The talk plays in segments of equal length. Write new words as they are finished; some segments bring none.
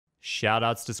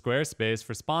Shoutouts to Squarespace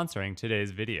for sponsoring today's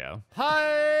video.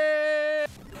 Hi!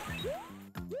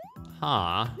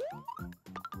 Huh.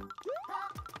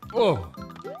 Oh.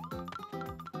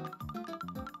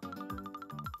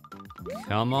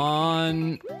 Come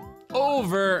on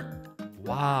over.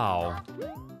 Wow.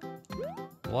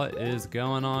 What is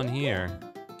going on here?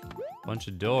 Bunch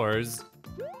of doors.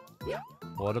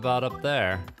 What about up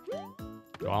there?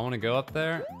 Do I want to go up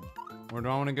there? Or do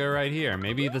I want to go right here?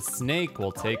 Maybe the snake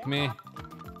will take me.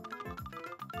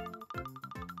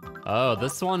 Oh,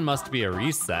 this one must be a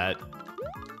reset.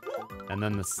 And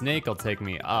then the snake will take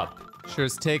me up. Sure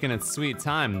is taking its sweet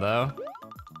time, though.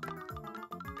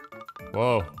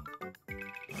 Whoa.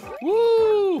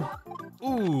 Woo!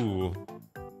 Ooh.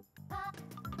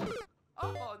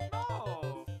 Oh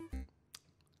no!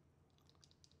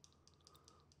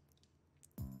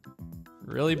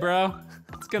 Really, bro?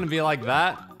 It's gonna be like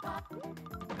that?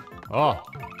 Oh.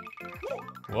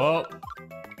 Whoa.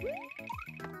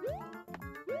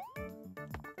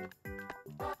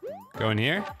 Go in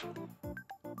here?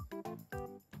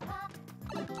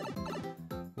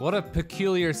 What a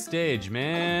peculiar stage,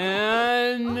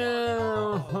 man.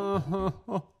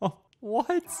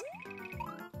 What?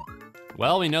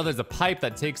 Well, we know there's a pipe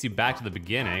that takes you back to the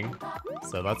beginning,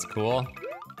 so that's cool.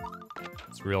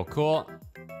 It's real cool.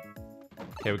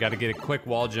 Okay, we gotta get a quick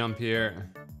wall jump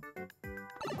here.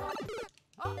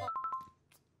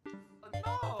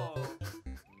 No!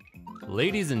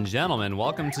 Ladies and gentlemen,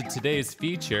 welcome to today's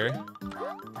feature.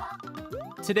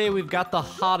 Today we've got the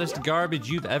hottest garbage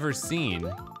you've ever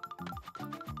seen.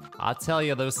 I'll tell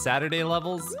you, those Saturday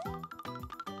levels,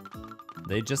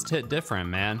 they just hit different,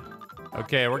 man.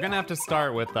 Okay, we're gonna have to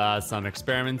start with some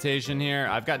experimentation here.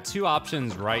 I've got two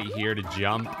options right here to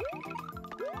jump.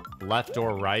 Left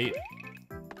or right.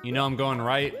 You know I'm going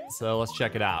right, so let's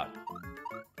check it out.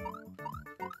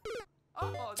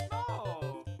 Oh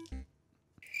no!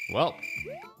 Well.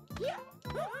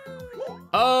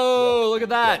 Oh, look at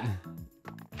that.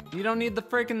 You don't need the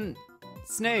freaking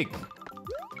snake.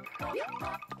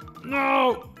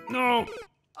 No, no.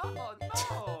 Oh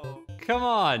no! Come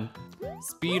on.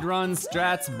 Speedrun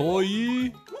strats,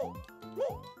 boy.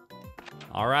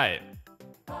 All right.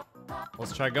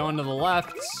 Let's try going to the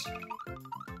left.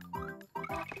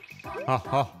 Ha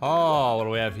ha ha, what do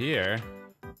we have here?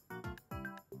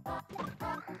 Oh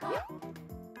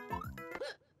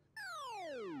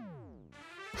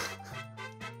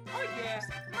yes,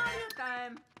 Mario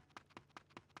time!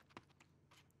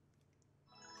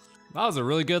 That was a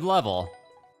really good level.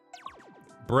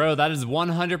 Bro, that is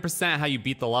 100% how you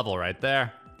beat the level right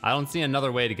there. I don't see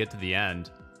another way to get to the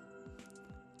end.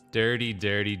 Dirty,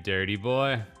 dirty, dirty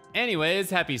boy. Anyways,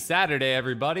 happy Saturday,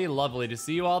 everybody. Lovely to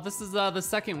see you all. This is the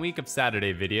second week of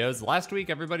Saturday videos. Last week,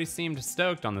 everybody seemed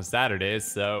stoked on the Saturdays,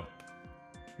 so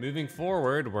moving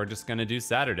forward, we're just gonna do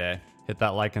Saturday. Hit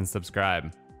that like and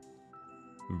subscribe.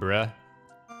 Bruh.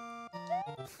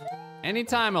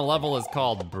 Anytime a level is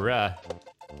called bruh,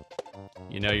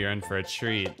 you know you're in for a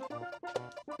treat.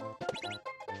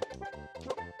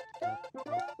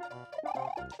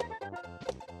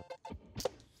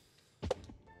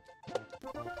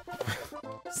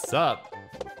 Sup?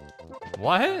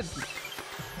 What?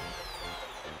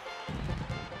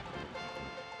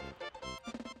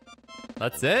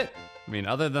 That's it? I mean,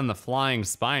 other than the flying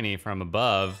spiny from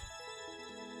above,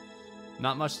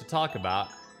 not much to talk about.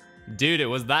 Dude, it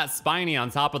was that spiny on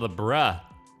top of the bruh.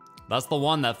 That's the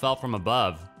one that fell from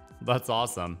above. That's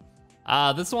awesome.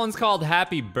 This one's called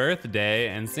Happy Birthday,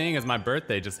 and seeing as my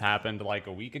birthday just happened like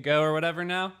a week ago or whatever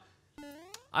now,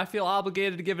 I feel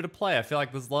obligated to give it a play. I feel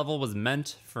like this level was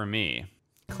meant for me.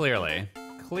 Clearly.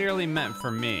 Clearly meant for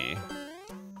me.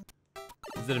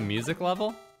 Is it a music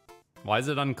level? Why is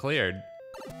it uncleared?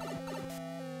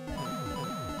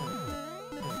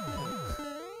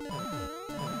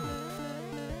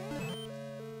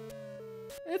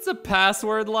 It's a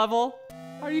password level?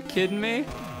 Are you kidding me?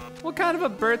 What kind of a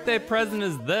birthday present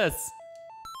is this?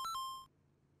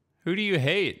 Who do you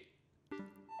hate?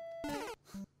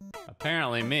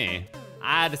 Apparently me.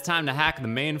 It's time to hack the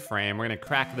mainframe. We're gonna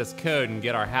crack this code and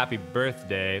get our happy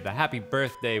birthday, the happy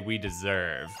birthday we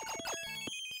deserve.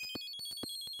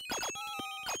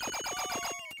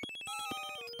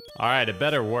 All right, it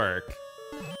better work.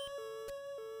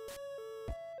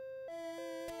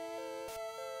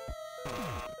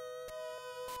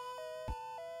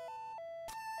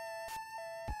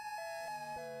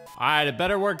 All right, it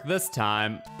better work this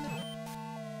time.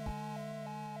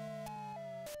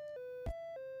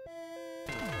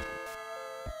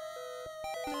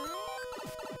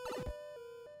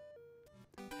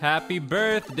 Happy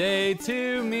birthday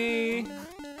to me.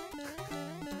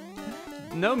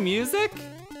 No music?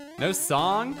 No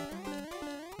song?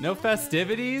 No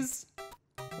festivities?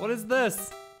 What is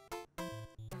this?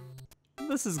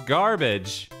 This is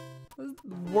garbage. This is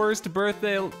the worst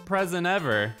birthday present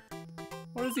ever.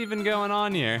 What is even going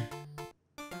on here?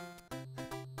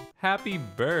 Happy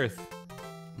birth.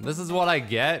 This is what I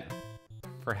get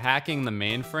for hacking the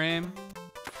mainframe?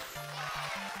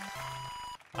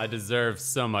 I deserve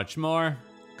so much more.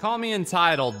 Call me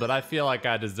entitled, but I feel like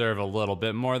I deserve a little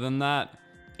bit more than that.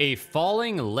 A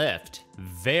falling lift.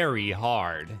 Very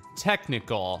hard.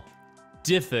 Technical.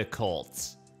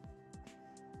 Difficult.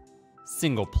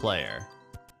 Single player.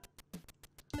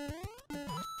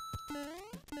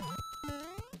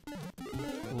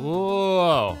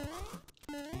 Whoa.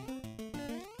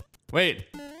 Wait.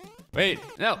 Wait.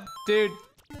 No, dude.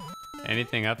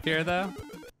 Anything up here, though?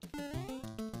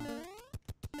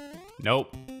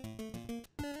 Nope.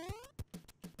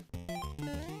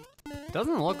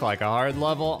 Doesn't look like a hard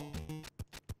level.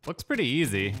 Looks pretty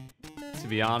easy, to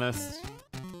be honest.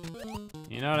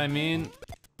 You know what I mean?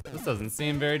 This doesn't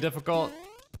seem very difficult.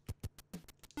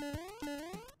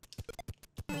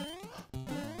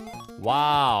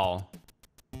 Wow.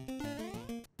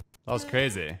 That was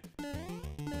crazy.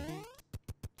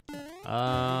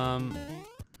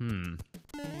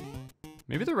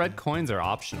 Maybe the red coins are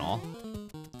optional.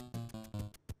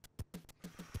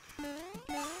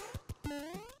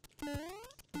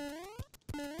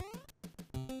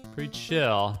 Pretty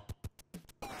chill.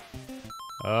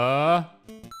 Oh.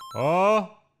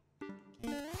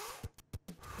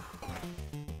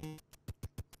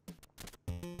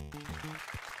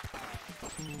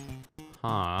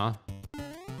 Huh.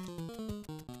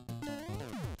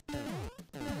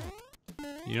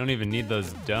 You don't even need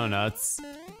those donuts.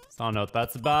 So I don't know what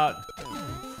that's about.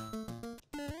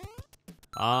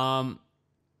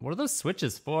 What are those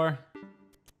switches for?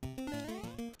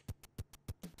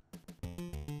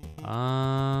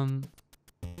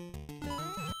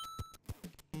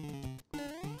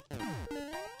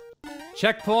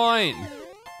 Checkpoint!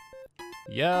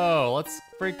 Yo, let's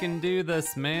freaking do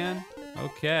this, man.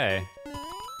 Okay.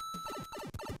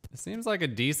 It seems like a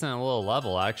decent little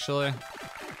level, actually.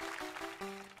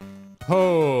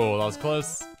 Oh, that was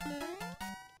close.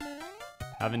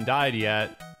 Haven't died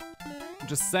yet. I'm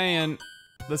just saying,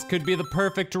 this could be the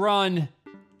perfect run.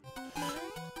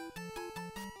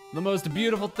 The most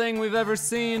beautiful thing we've ever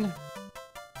seen.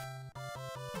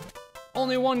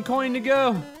 Only one coin to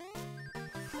go.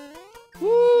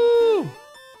 Woo!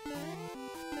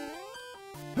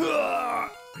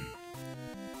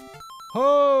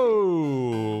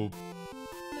 Ho!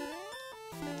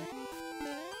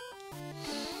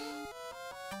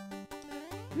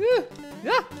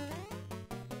 Yeah!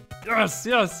 Yes,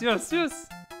 yes, yes, yes!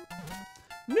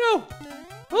 No!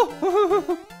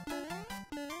 Oh!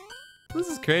 This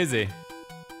is crazy.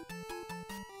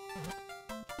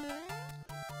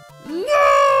 No!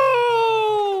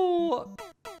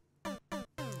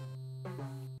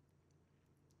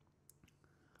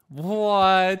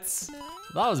 What?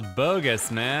 That was bogus,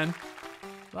 man.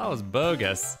 That was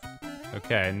bogus.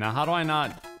 Okay, now how do I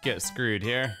not get screwed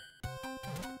here?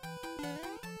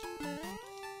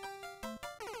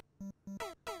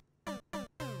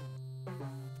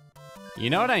 You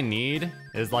know what I need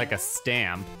is like a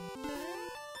stamp.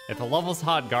 If a level's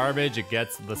hot garbage, it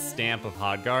gets the stamp of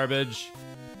hot garbage.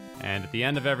 And at the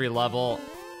end of every level,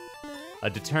 a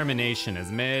determination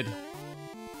is made.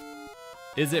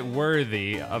 Is it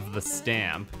worthy of the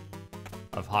stamp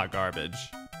of hot garbage?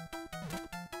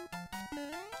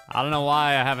 I don't know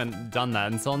why I haven't done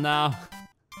that until now.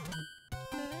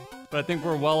 But I think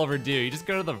we're well overdue. You just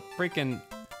go to the freaking...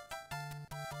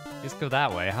 You just go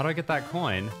that way. How do I get that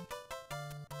coin?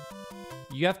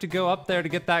 You have to go up there to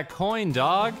get that coin,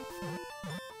 dog.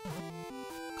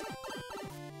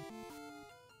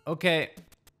 Okay.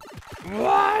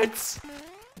 What?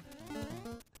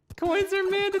 Coins are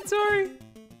mandatory?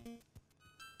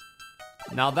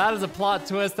 Now that is a plot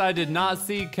twist I did not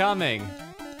see coming.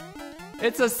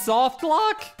 It's a soft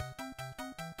lock?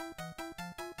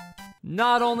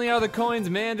 Not only are the coins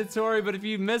mandatory, but if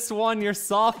you miss one, you're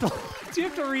soft locked. You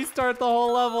have to restart the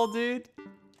whole level, dude.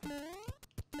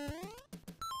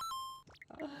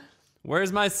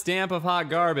 Where's my stamp of hot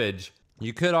garbage?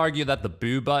 You could argue that the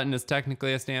boo button is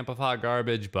technically a stamp of hot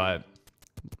garbage, but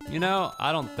you know,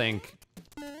 I don't think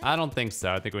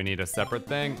so. I think we need a separate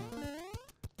thing.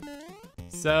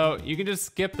 So you can just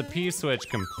skip the P switch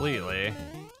completely.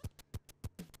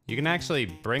 You can actually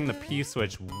bring the P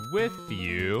switch with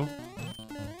you.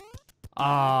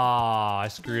 Ah, I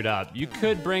screwed up. You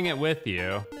could bring it with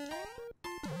you.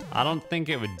 I don't think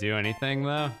it would do anything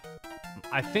though.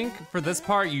 I think for this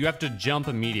part, you have to jump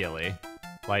immediately.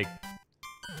 Like,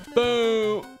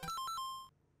 boom!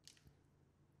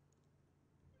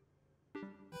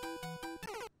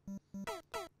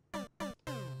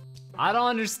 I don't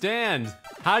understand.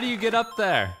 How do you get up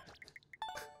there?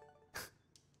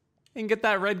 And get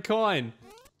that red coin.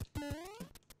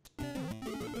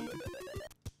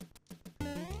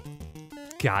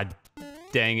 God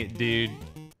dang it, dude.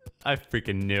 I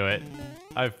freaking knew it.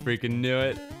 I freaking knew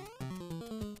it.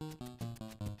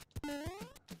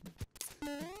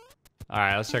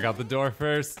 Alright, let's check out the door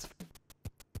first.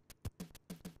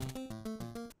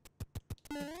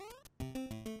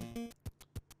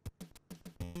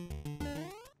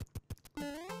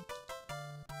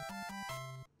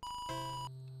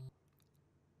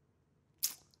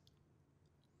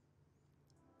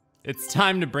 It's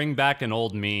time to bring back an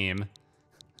old meme.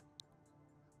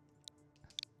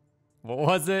 What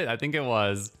was it? I think it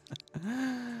was.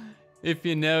 If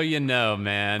you know, you know,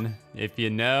 man. If you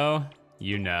know,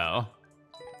 you know.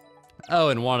 Oh,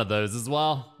 and one of those as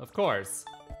well, of course.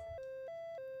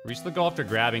 Reach the goal after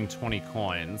grabbing 20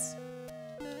 coins.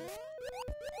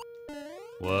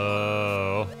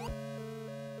 Whoa.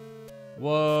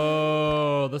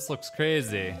 Whoa, this looks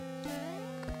crazy.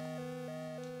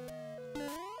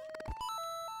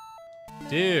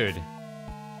 Dude.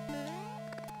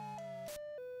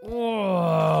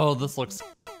 Whoa, this looks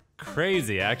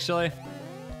crazy, actually.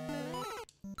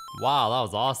 Wow, that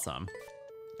was awesome.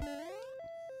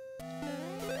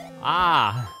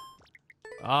 Ah.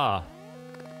 Ah.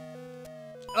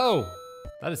 Oh,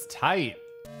 that is tight.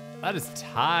 That is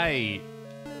tight.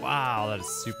 Wow, that is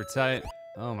super tight.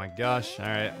 Oh my gosh, all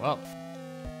right, well.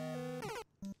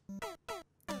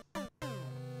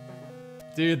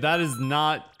 Dude, that is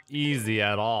not easy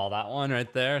at all. That one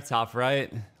right there, top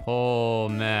right. Oh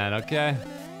man, okay.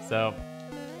 So,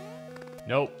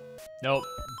 nope, nope,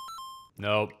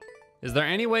 nope. Is there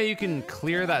any way you can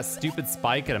clear that stupid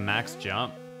spike at a max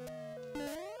jump?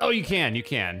 Oh, you can, you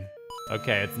can.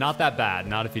 Okay, it's not that bad,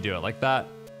 not if you do it like that.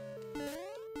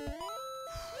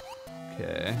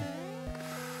 Okay.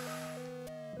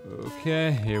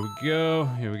 Okay, here we go,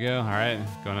 here we go. All right,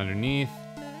 going underneath.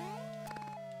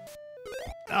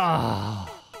 Oh,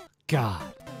 God.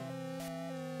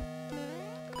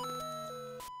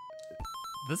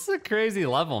 This is a crazy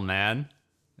level, man.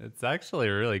 It's actually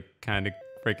really kind of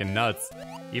freaking nuts.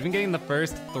 Even getting the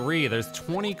first 3, there's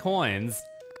 20 coins.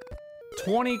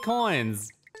 20 coins.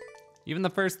 Even the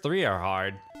first 3 are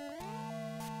hard.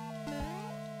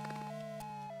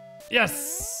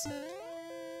 Yes!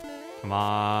 Come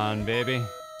on, baby.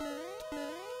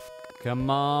 Come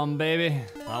on, baby.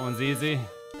 That one's easy.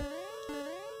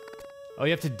 Oh,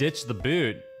 you have to ditch the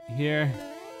boot here.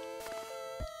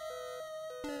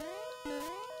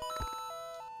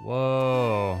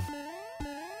 Whoa.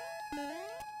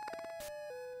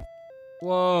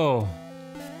 Whoa.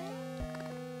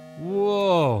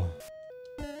 Whoa.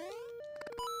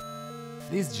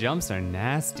 These jumps are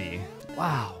nasty.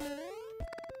 Wow.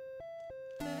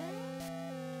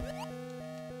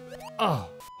 Oh.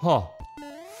 Huh.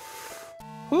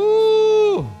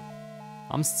 Woo.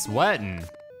 I'm sweating.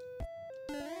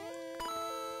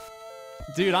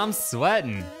 Dude, I'm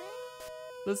sweating.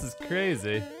 This is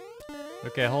crazy.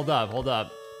 Okay, hold up, hold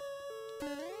up.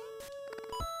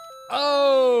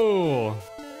 Oh!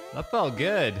 That felt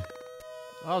good.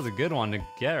 That was a good one to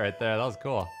get right there. That was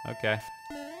cool. Okay.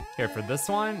 Here, for this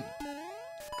one.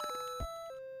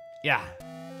 Yeah.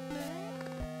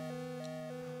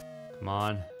 Come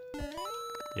on.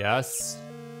 Yes.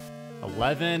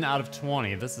 11 out of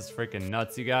 20. This is freaking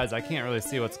nuts, you guys. I can't really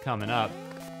see what's coming up.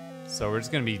 So we're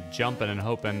just gonna be jumping and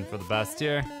hoping for the best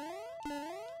here.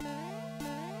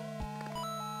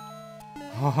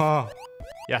 Haha.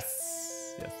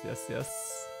 Yes. Yes, yes,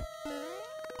 yes.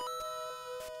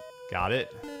 Got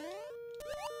it.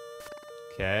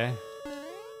 Okay.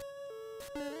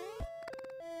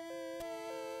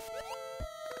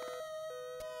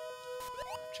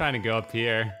 Trying to go up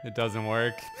here. It doesn't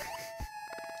work.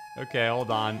 Okay, hold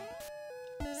on.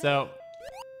 So,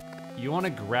 you want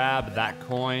to grab that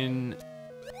coin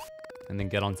and then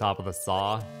get on top of the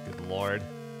saw. Good lord.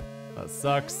 That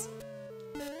sucks.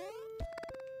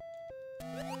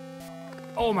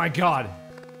 Oh my god.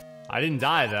 I didn't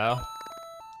die though.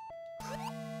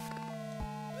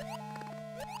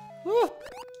 Woo.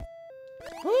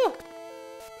 Woo.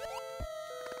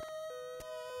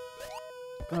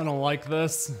 I don't like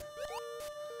this.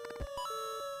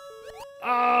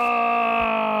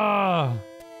 Ah!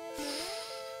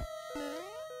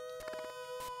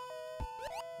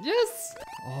 Yes!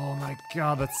 Oh my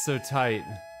god, that's so tight.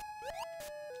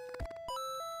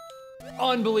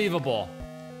 Unbelievable.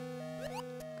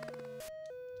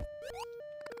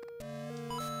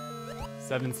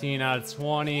 $17 out of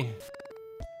 20.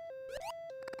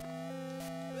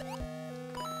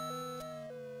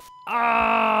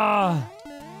 Ah!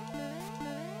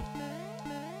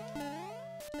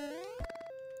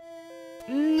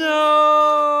 No!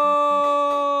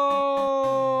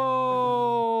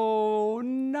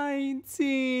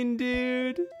 19,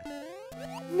 dude.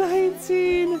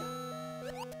 19.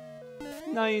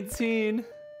 19.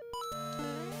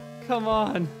 Come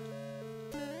on.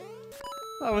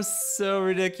 That was so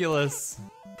ridiculous.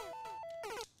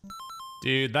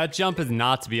 Dude, that jump is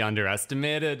not to be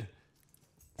underestimated.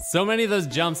 So many of those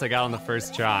jumps I got on the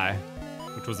first try,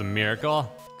 which was a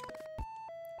miracle.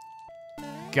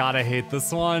 God, I hate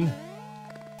this one.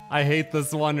 I hate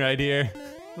this one right here.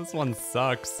 This one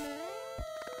sucks.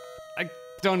 I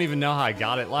don't even know how I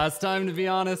got it last time, to be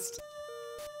honest.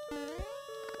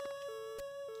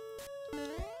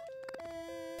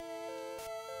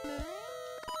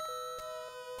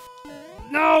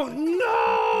 No,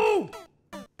 no!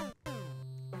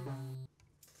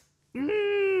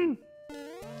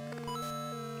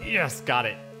 Yes, got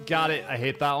it. Got it. I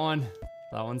hate that one.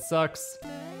 That one sucks.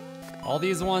 All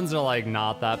these ones are like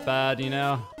not that bad, you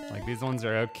know? Like these ones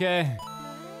are okay.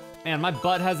 Man, my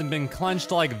butt hasn't been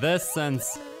clenched like this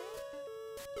since...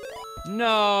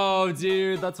 No,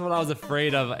 dude, that's what I was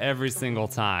afraid of every single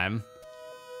time.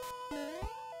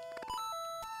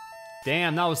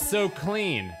 Damn, that was so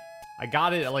clean. I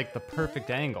got it at like the perfect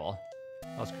angle.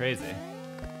 That was crazy.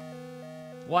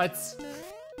 What?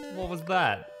 What was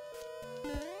that?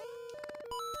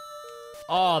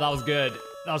 Oh, that was good.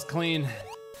 That was clean.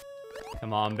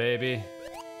 Come on, baby.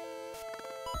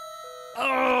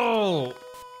 Oh!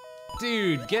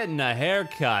 Dude, getting a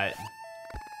haircut.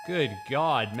 Good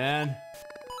God, man.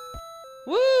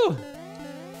 Woo!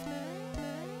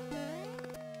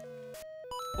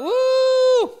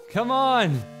 Woo! Come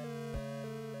on!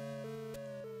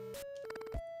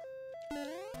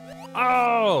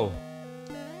 Oh!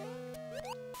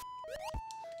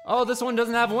 Oh, this one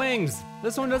doesn't have wings.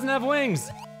 This one doesn't have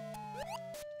wings.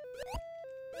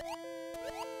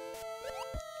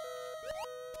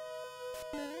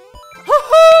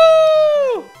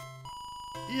 Woohoo!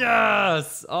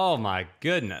 Yes! Oh my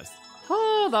goodness.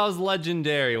 Oh, that was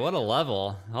legendary. What a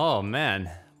level. Oh man.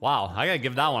 Wow, I gotta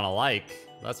give that one a like.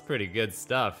 That's pretty good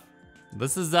stuff.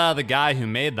 This is the guy who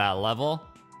made that level.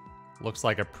 Looks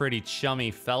like a pretty chummy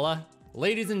fella.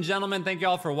 Ladies and gentlemen, thank you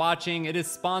all for watching. It is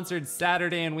sponsored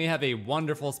Saturday and we have a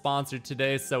wonderful sponsor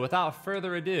today. So without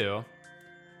further ado,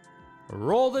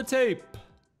 roll the tape.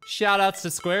 Shoutouts to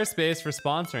Squarespace for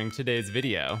sponsoring today's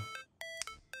video.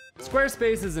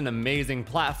 Squarespace is an amazing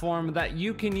platform that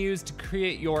you can use to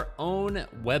create your own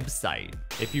website.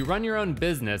 If you run your own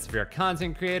business, if you're a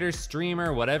content creator,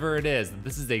 streamer, whatever it is,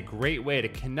 this is a great way to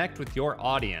connect with your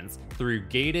audience through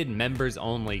gated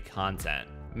members-only content.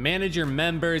 Manage your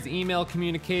members, email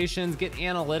communications, get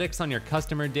analytics on your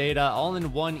customer data, all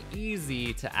in one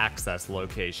easy to access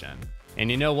location. And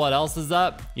you know what else is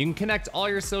up? You can connect all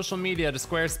your social media to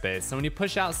Squarespace, so when you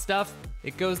push out stuff,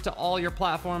 it goes to all your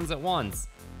platforms at once.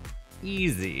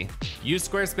 Easy. Use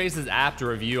Squarespace's app to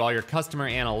review all your customer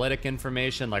analytic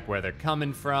information, like where they're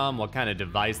coming from, what kind of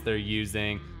device they're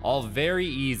using, all very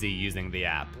easy using the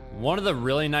app. One of the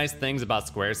really nice things about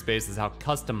Squarespace is how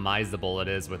customizable it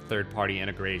is with third-party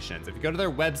integrations. If you go to their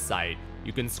website,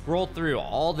 you can scroll through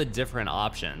all the different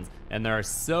options, and there are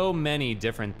so many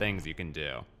different things you can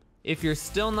do. If you're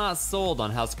still not sold on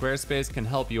how Squarespace can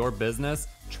help your business,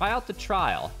 try out the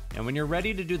trial, and when you're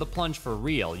ready to do the plunge for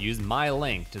real, use my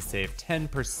link to save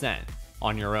 10%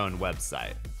 on your own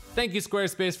website. Thank you,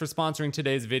 Squarespace, for sponsoring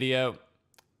today's video,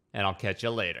 and I'll catch you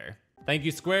later. Thank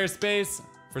you, Squarespace,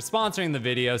 for sponsoring the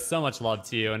video. So much love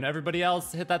to you, and everybody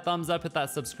else, hit that thumbs up, hit that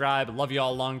subscribe. Love you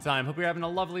all a long time. Hope you're having a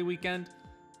lovely weekend,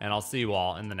 and I'll see you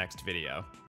all in the next video.